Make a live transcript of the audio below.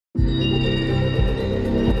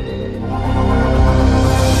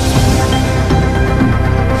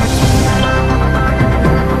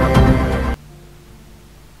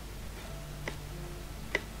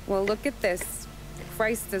look at this.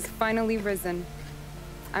 Christ has finally risen.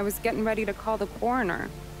 I was getting ready to call the coroner.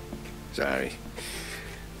 Sorry.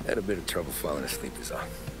 Had a bit of trouble falling asleep is all.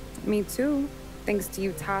 Me too, thanks to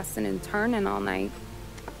you tossing and turning all night.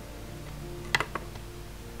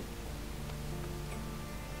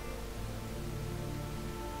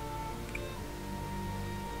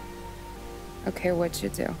 Okay, what'd you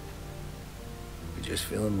do? You're just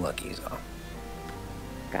feeling lucky is all.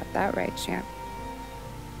 Got that right, champ.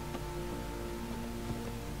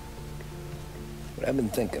 But I've been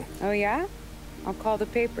thinking. Oh, yeah? I'll call the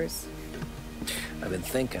papers. I've been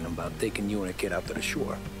thinking about taking you and a kid out to the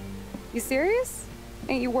shore. You serious?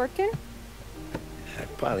 Ain't you working?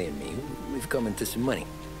 Polly and me, we've come into some money.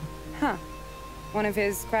 Huh. One of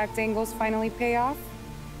his cracked angles finally pay off?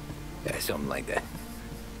 Yeah, something like that.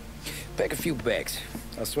 Pack a few bags.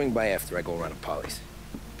 I'll swing by after I go around to Polly's.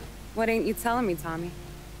 What ain't you telling me, Tommy?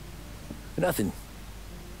 Nothing.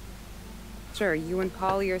 Sure, you and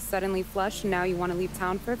Polly are suddenly flush and now you want to leave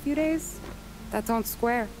town for a few days? That don't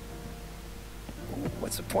square.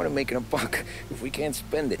 What's the point of making a buck if we can't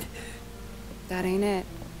spend it? That ain't it.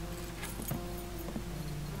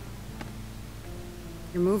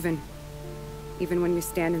 You're moving, even when you're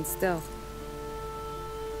standing still.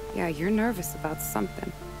 Yeah, you're nervous about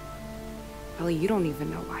something. Ellie, you don't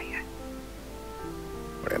even know why yet.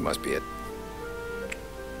 Well, that must be it.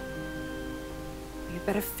 You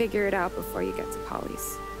better figure it out before you get to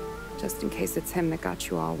Polly's. Just in case it's him that got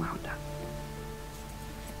you all wound up.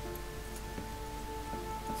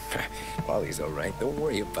 Polly's all right. Don't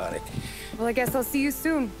worry about it. Well, I guess I'll see you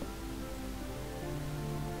soon.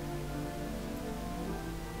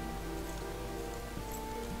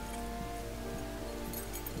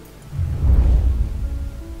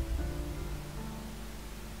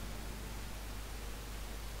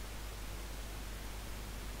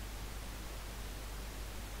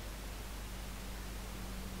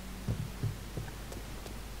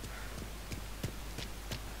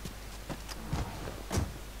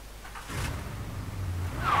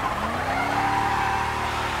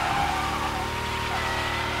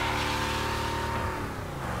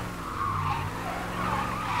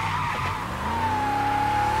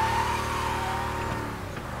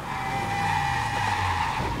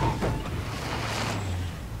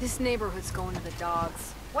 This neighborhood's going to the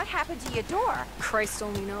dogs. What happened to your door? Christ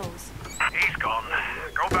only knows. He's gone.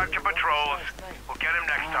 Go back to patrols. We'll get him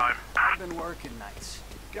next time. I've been working nights.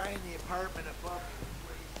 Guy in the apartment above.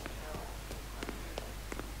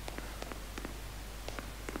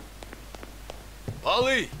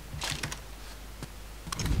 Polly!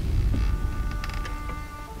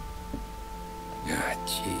 Ah,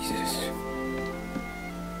 Jesus.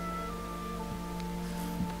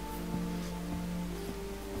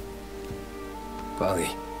 Polly.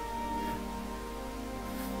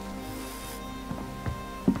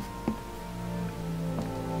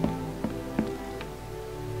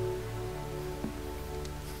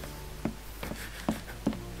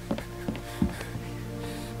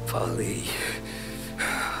 Polly.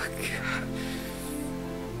 Oh, God.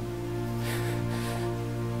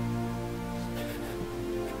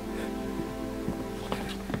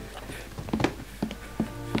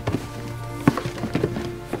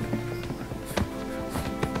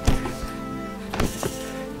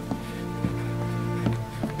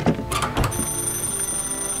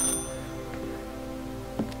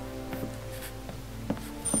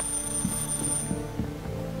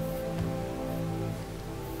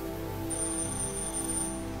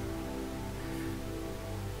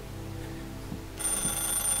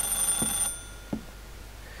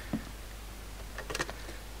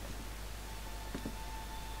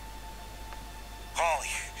 Polly.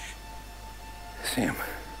 Sam,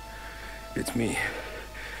 it's me.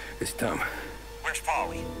 It's Tom. Where's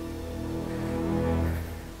Polly?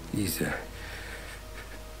 He's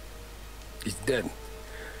dead.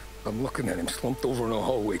 I'm looking at him slumped over in the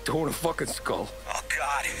hallway, torn a fucking skull. Oh,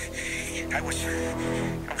 God. I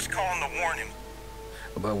was calling to warn him.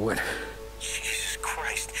 About what? Jesus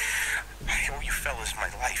Christ. I owe you fellas my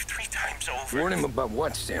life 3 times over. Warn him about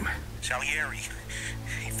what, Sam? Salieri.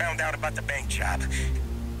 He found out about the bank job.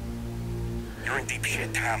 You're in deep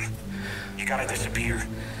shit, Tom. You gotta disappear.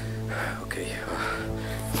 Okay.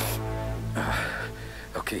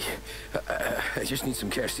 Okay. I just need some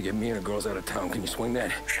cash to get me and the girls out of town. Can you swing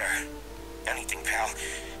that? Sure. Anything, pal.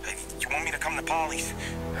 You want me to come to Polly's?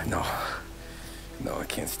 No. No, I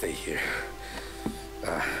can't stay here.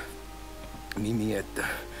 Meet me at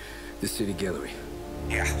the city gallery.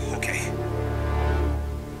 Yeah, okay.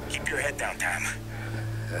 Keep your head down, Tom.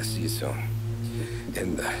 I'll see you soon.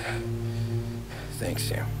 And, thanks,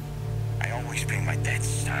 Sam. I always pay my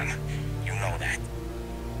debts, Tom. You know that.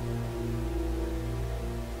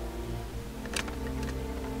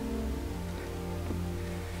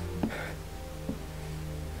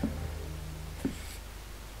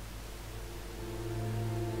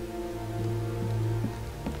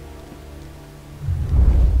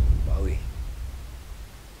 Molly,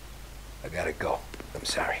 I gotta go. I'm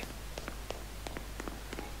sorry.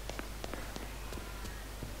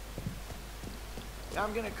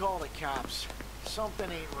 I'm gonna call the cops. Something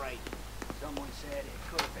ain't right. Someone said it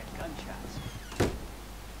could have been gunshots.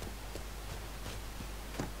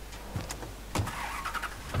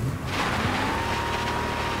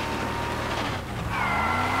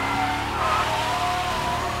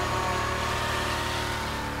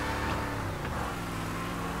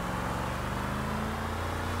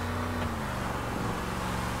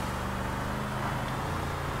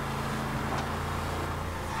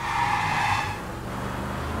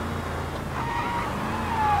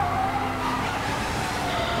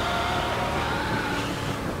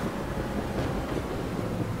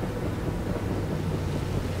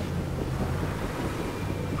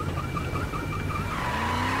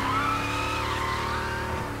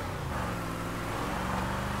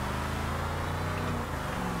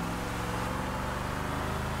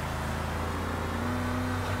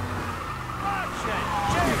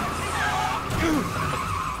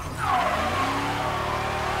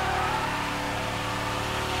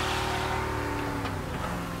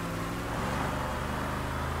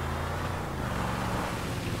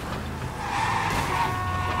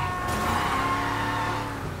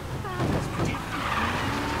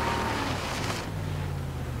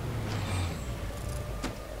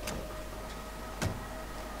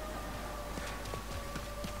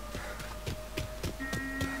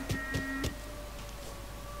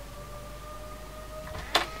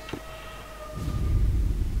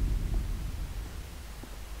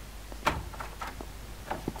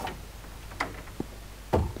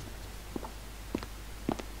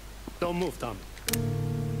 Don't move, Tom.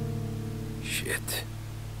 Shit.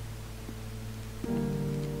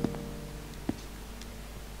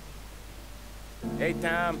 Hey,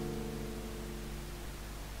 Tom.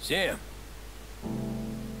 Sam.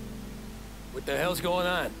 What the hell's going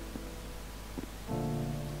on?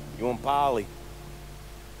 You and Polly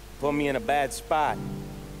put me in a bad spot.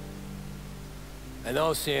 I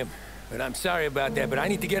know, Sam, but I'm sorry about that, but I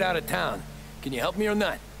need to get out of town. Can you help me or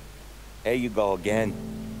not? There you go again.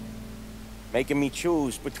 Making me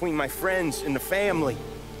choose between my friends and the family.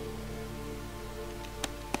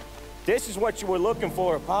 This is what you were looking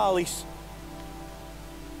for at Polly's.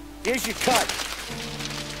 Here's your cut.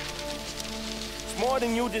 It's more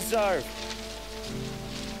than you deserve.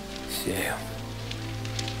 Sam.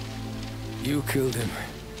 You killed him.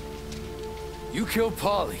 You killed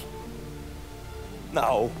Paulie.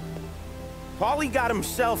 No. Polly got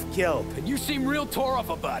himself killed. And you seem real tore up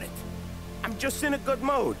about it. I'm just in a good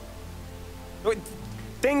mood.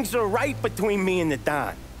 Things are right between me and the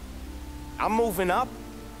Don. I'm moving up,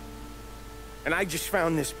 and I just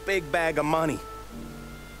found this big bag of money.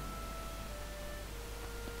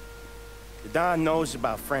 The Don knows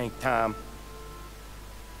about Frank, Tom.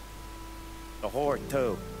 The whore,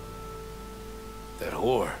 too. That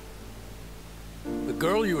whore. The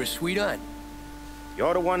girl you were sweet on.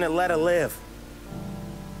 You're the one that let her live.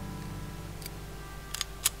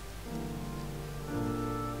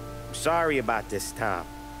 I'm sorry about this, Tom.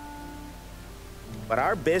 But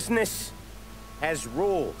our business has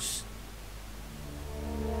rules.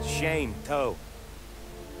 Shame, too.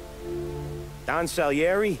 Don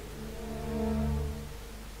Salieri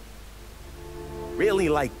really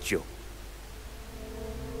liked you.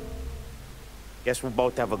 Guess we'll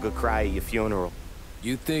both have a good cry at your funeral.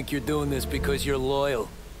 You think you're doing this because you're loyal.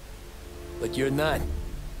 But you're not.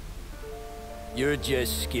 You're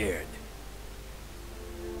just scared.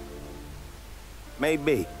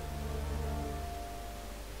 Maybe.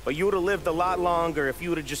 But you would have lived a lot longer if you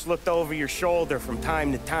would have just looked over your shoulder from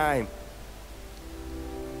time to time.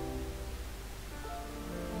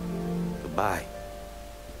 Goodbye.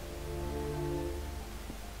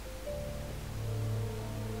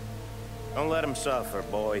 Don't let him suffer,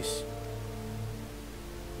 boys.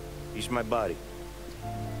 He's my buddy.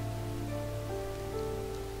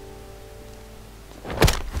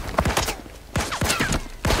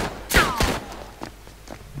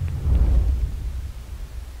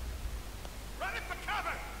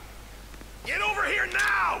 Get over here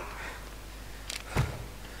now!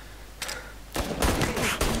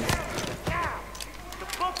 The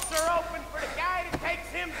books are open for the guy that takes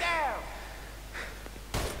him down.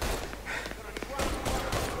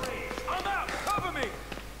 I'm out! Cover me!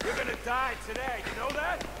 You're gonna die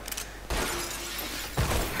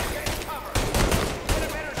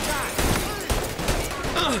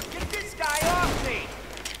Get this guy off me!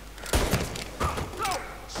 No!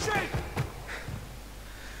 Shit!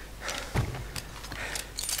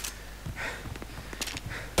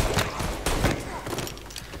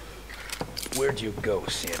 Where'd you go,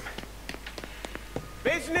 Sam?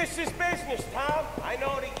 Business is business, Tom. I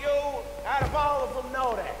know that you, out of all of them,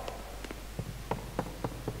 know that.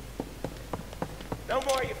 No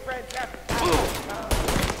more of your friends have to die, Tom.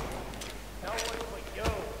 No one but you.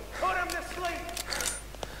 Put him to sleep!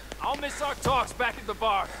 I'll miss our talks back at the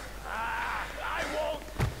bar. Ah, I won't.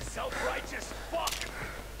 Self-righteous fuck.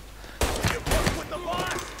 You fuck with the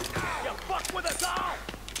boss, you fuck with us all.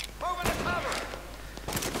 Over the cover.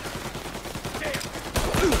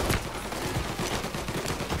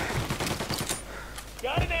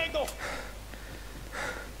 Got an angle.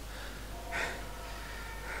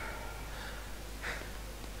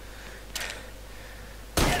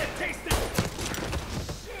 Get it, taste it.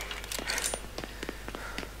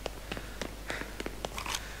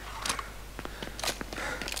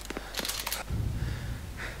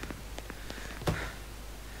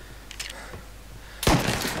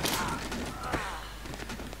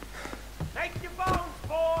 Make your bones,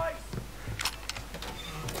 boys!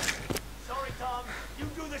 Sorry, Tom. You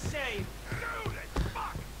do the same. Dude, it's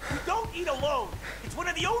fuck. You don't eat alone. It's one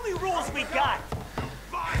of the only rules we got.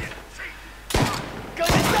 Buy it, cheap.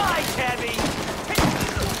 Gonna die, Tabby!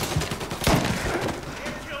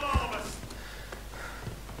 Kill all of us.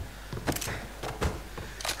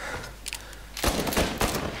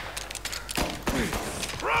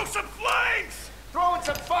 Throw some flames! Throwing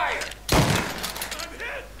some fire! I'm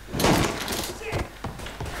hit! Shit!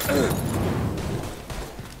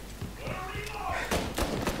 Reload!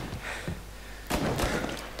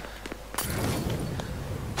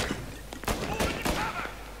 Moving to cover!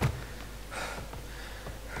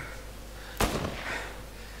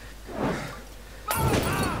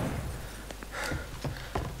 Molotov!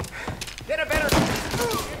 Get a better...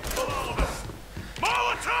 Kill all of us!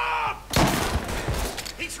 Molotov!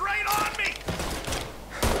 He's right on me!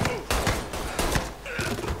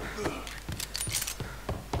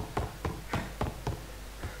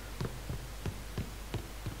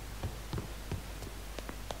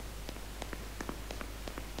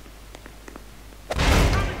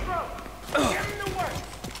 Coming through! Get in the works!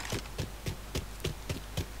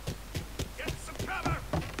 Get some cover!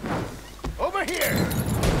 Over here!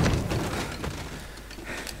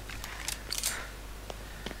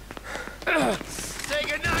 Say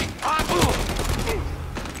goodnight, Pop!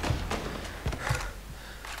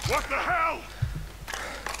 What the hell?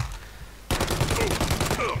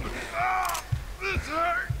 Ah, this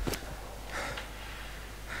hurt!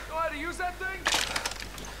 Know how to use that thing?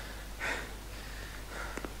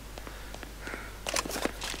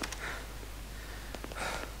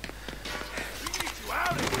 We need you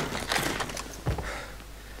out of here!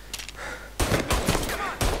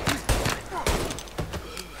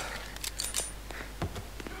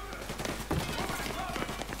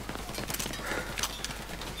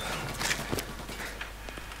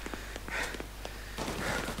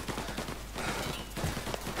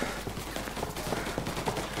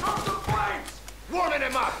 Warming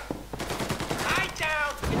him up! Lie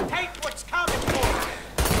down and take what's coming for you!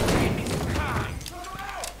 It's time!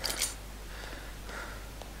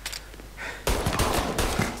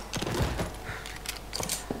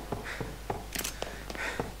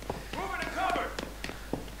 Moving to cover!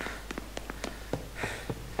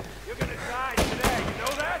 You're gonna die today, you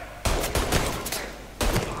know that?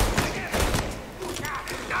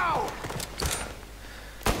 No!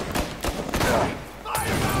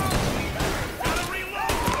 Gotta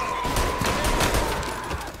reload!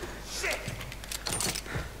 Shit!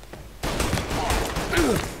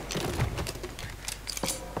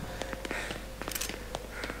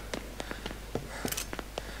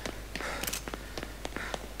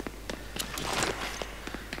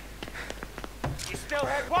 You still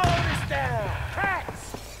have swallow this down! Cats!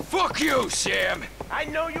 Fuck you, Sam! I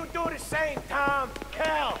know you do the same, Tom.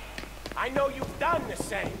 Hell, I know you've done the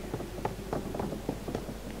same.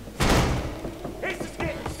 This is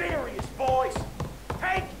getting serious, boys.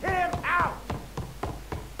 Take him out!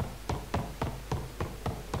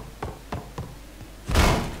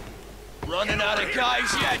 Running out of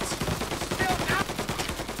guys yet? Still out!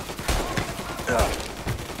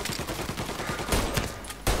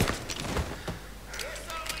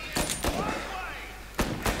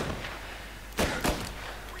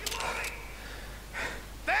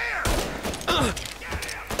 There! Get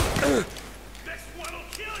him! This one'll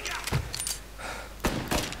kill ya!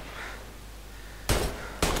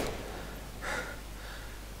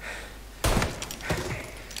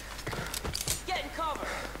 Get in cover!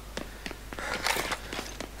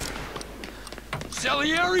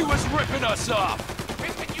 Salieri was ripping us off!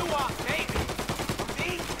 Ripping you off, maybe.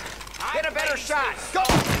 Me? Get a better shot. Go!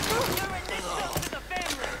 You're an insult to the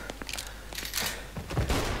family.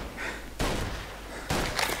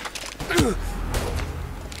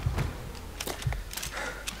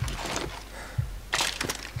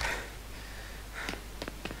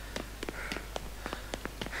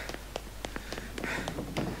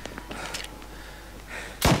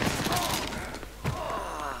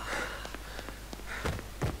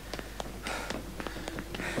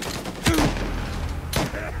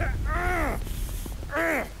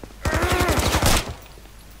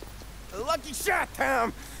 Lucky shot,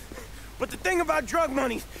 Tom. But the thing about drug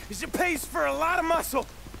money is it pays for a lot of muscle.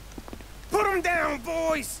 Put them down,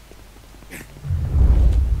 boys. Here.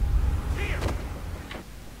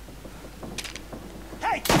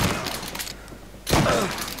 Hey!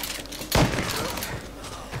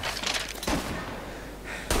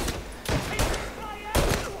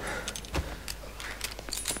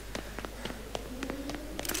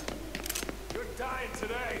 You're dying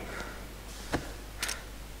today.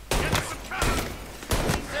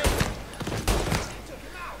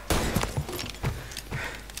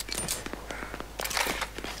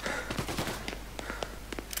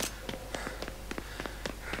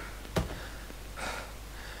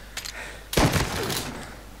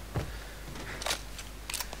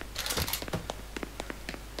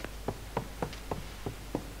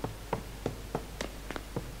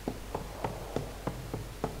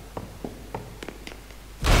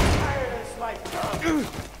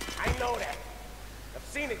 I know that. I've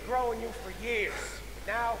seen it grow in you for years.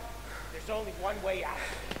 But now, there's only one way out.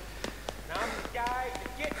 And I'm the guy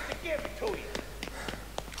that gets to give it to you.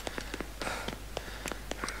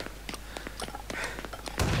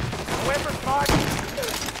 However far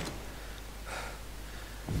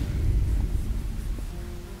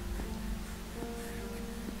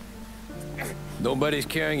Nobody's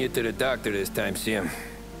carrying you to the doctor this time, Sam.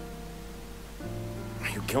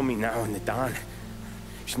 You kill me now in the dawn.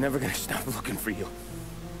 She's never gonna stop looking for you.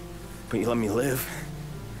 But you let me live.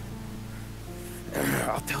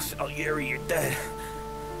 I'll tell Salieri you're dead.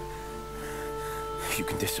 You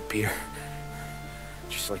can disappear.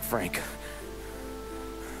 Just like Frank.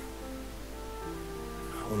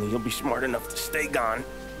 Only you'll be smart enough to stay gone.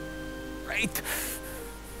 Right?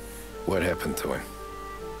 What happened to him?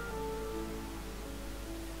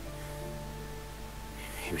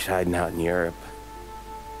 He was hiding out in Europe.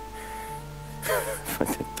 But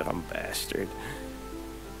the dumb bastard.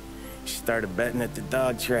 He started betting at the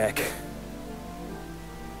dog track.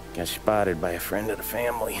 Got spotted by a friend of the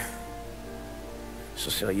family. So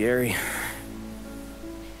Salieri,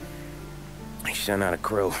 he sent out a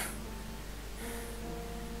crew.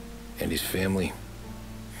 And his family?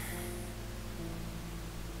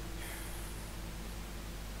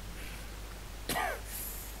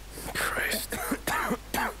 Christ.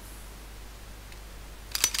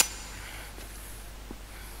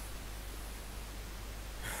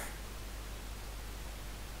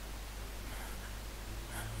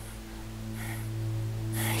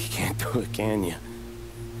 You can't do it, can you?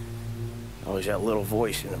 Always that little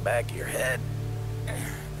voice in the back of your head.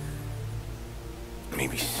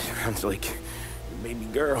 Maybe sounds like your baby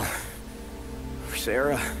girl. Or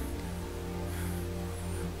Sarah.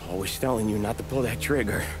 Always telling you not to pull that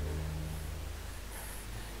trigger.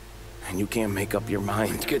 And you can't make up your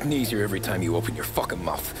mind. It's getting easier every time you open your fucking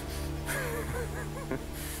mouth.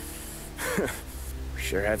 We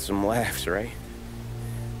sure had some laughs, right?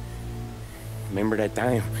 Remember that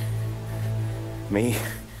time? Me,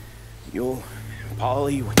 you, and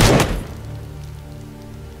Paulie.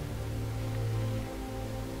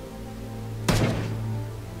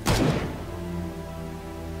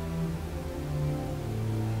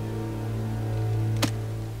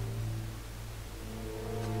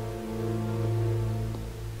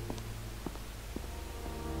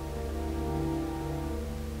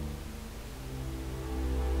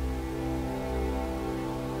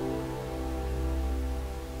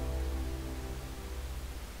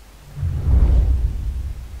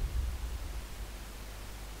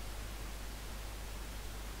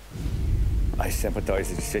 I sympathize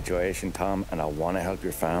with the situation, Tom, and I want to help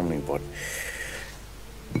your family, but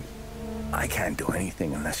I can't do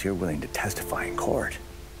anything unless you're willing to testify in court.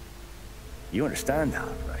 You understand that,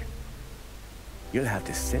 right? You'll have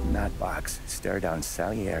to sit in that box, stare down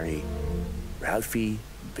Salieri, Ralphie,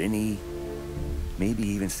 Vinny, maybe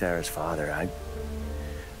even Sarah's father. I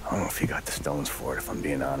don't know if you got the stones for it, if I'm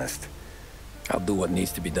being honest. I'll do what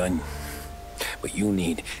needs to be done. But you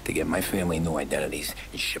need to get my family new identities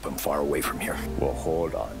and ship them far away from here. Well,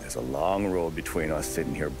 hold on. There's a long road between us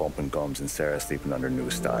sitting here bumping gums and Sarah sleeping under new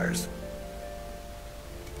stars.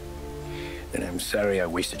 Then I'm sorry I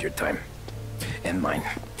wasted your time. And mine.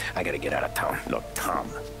 I gotta get out of town. Look, Tom.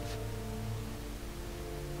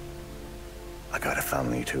 I got a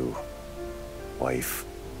family too. Wife,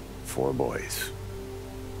 4 boys.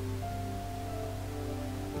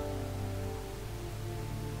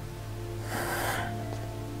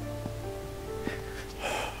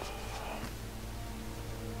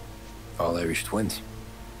 All Irish twins.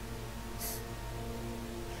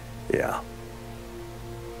 Yeah.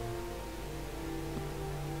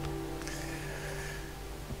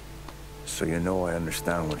 So you know I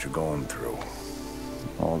understand what you're going through.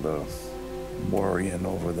 All the worrying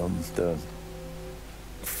over them, the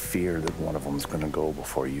fear that one of them's gonna go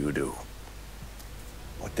before you do.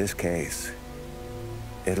 But this case,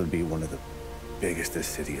 it'll be one of the biggest this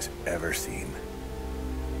city has ever seen.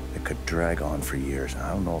 It could drag on for years, and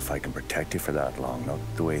I don't know if I can protect you for that long, not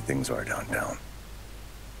the way things are downtown.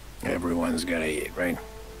 Everyone's gotta eat, right?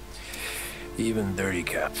 Even dirty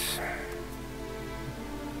cops.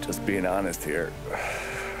 Just being honest here.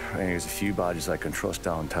 There's a few badges I can trust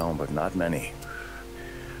downtown, but not many.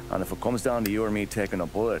 And if it comes down to you or me taking a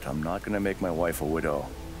bullet, I'm not gonna make my wife a widow.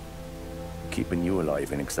 Keeping you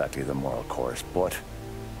alive ain't exactly the moral course, but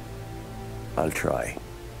I'll try.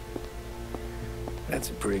 That's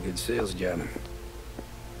a pretty good sales job.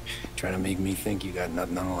 Trying to make me think you got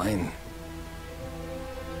nothing on the line.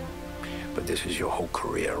 But this is your whole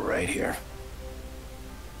career right here.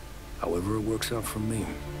 However it works out for me,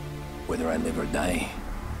 whether I live or die,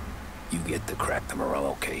 you get to crack the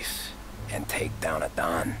Morello case and take down a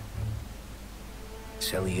Don.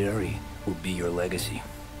 Salieri will be your legacy.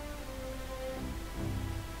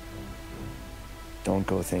 Don't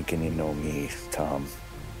go thinking you know me, Tom.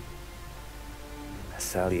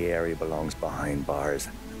 Salieri belongs behind bars.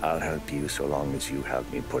 I'll help you so long as you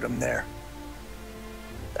help me put him there.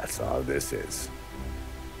 That's all this is.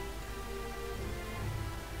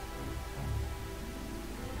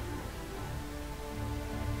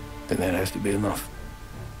 Then that has to be enough.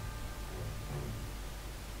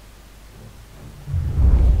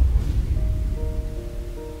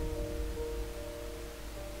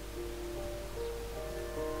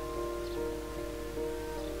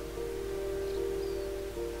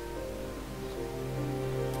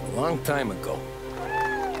 A long time ago,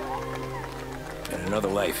 in another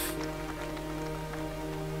life,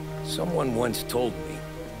 someone once told me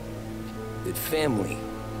that family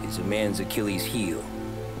is a man's Achilles heel,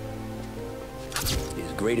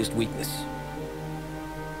 his greatest weakness.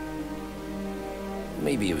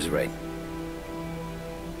 Maybe he was right.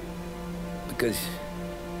 Because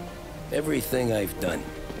everything I've done,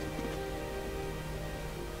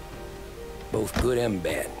 both good and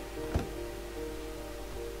bad,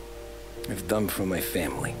 I've done for my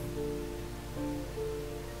family.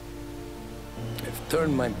 I've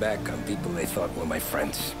turned my back on people I thought were my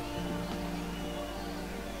friends.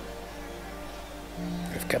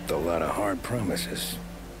 I've kept a lot of hard promises.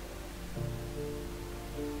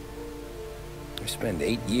 I spent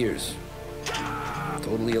 8 years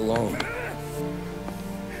totally alone,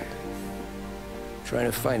 trying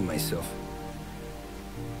to find myself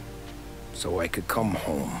so I could come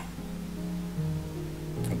home.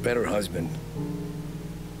 A better husband,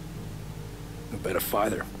 a better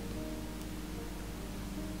father,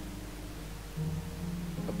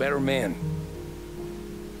 a better man.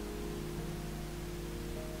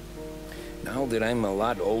 Now that I'm a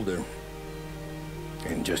lot older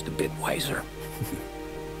and just a bit wiser,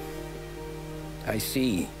 I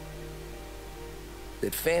see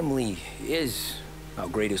that family is our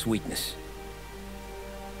greatest weakness,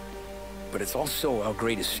 but it's also our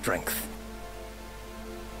greatest strength.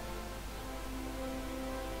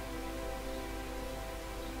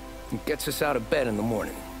 It gets us out of bed in the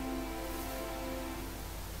morning.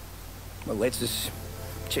 It lets us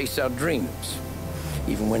chase our dreams,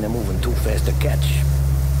 even when they're moving too fast to catch.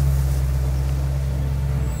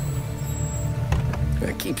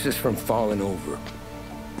 It keeps us from falling over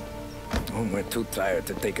when we're too tired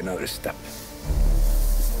to take another step.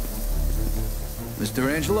 Mr.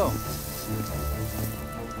 Angelo.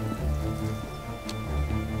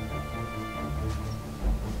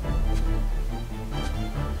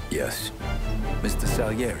 Yes. Mr.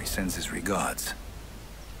 Salieri sends his regards.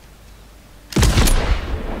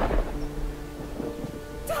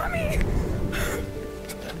 Tommy!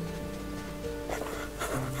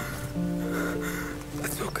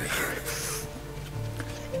 That's okay.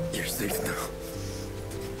 You're safe now.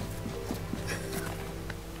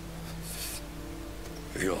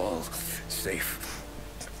 You're all safe.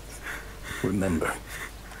 Remember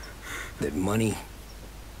that money,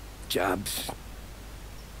 jobs,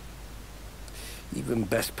 even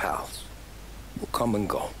best pals will come and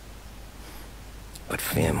go. But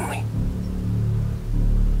family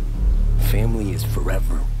is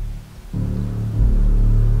forever.